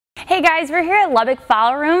Hey guys, we're here at Lubbock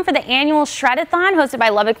File Room for the annual ShredAthon hosted by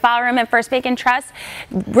Lubbock File Room and First Bacon Trust.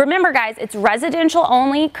 Remember guys, it's residential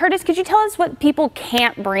only. Curtis, could you tell us what people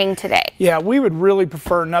can't bring today? Yeah, we would really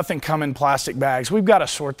prefer nothing come in plastic bags. We've got to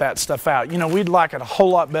sort that stuff out. You know, we'd like it a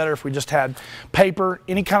whole lot better if we just had paper,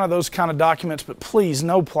 any kind of those kind of documents, but please,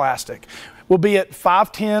 no plastic. We'll be at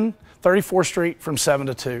 510 34th Street from 7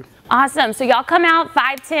 to 2. Awesome. So y'all come out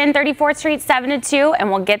 510 34th Street, 7 to 2,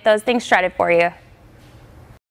 and we'll get those things shredded for you.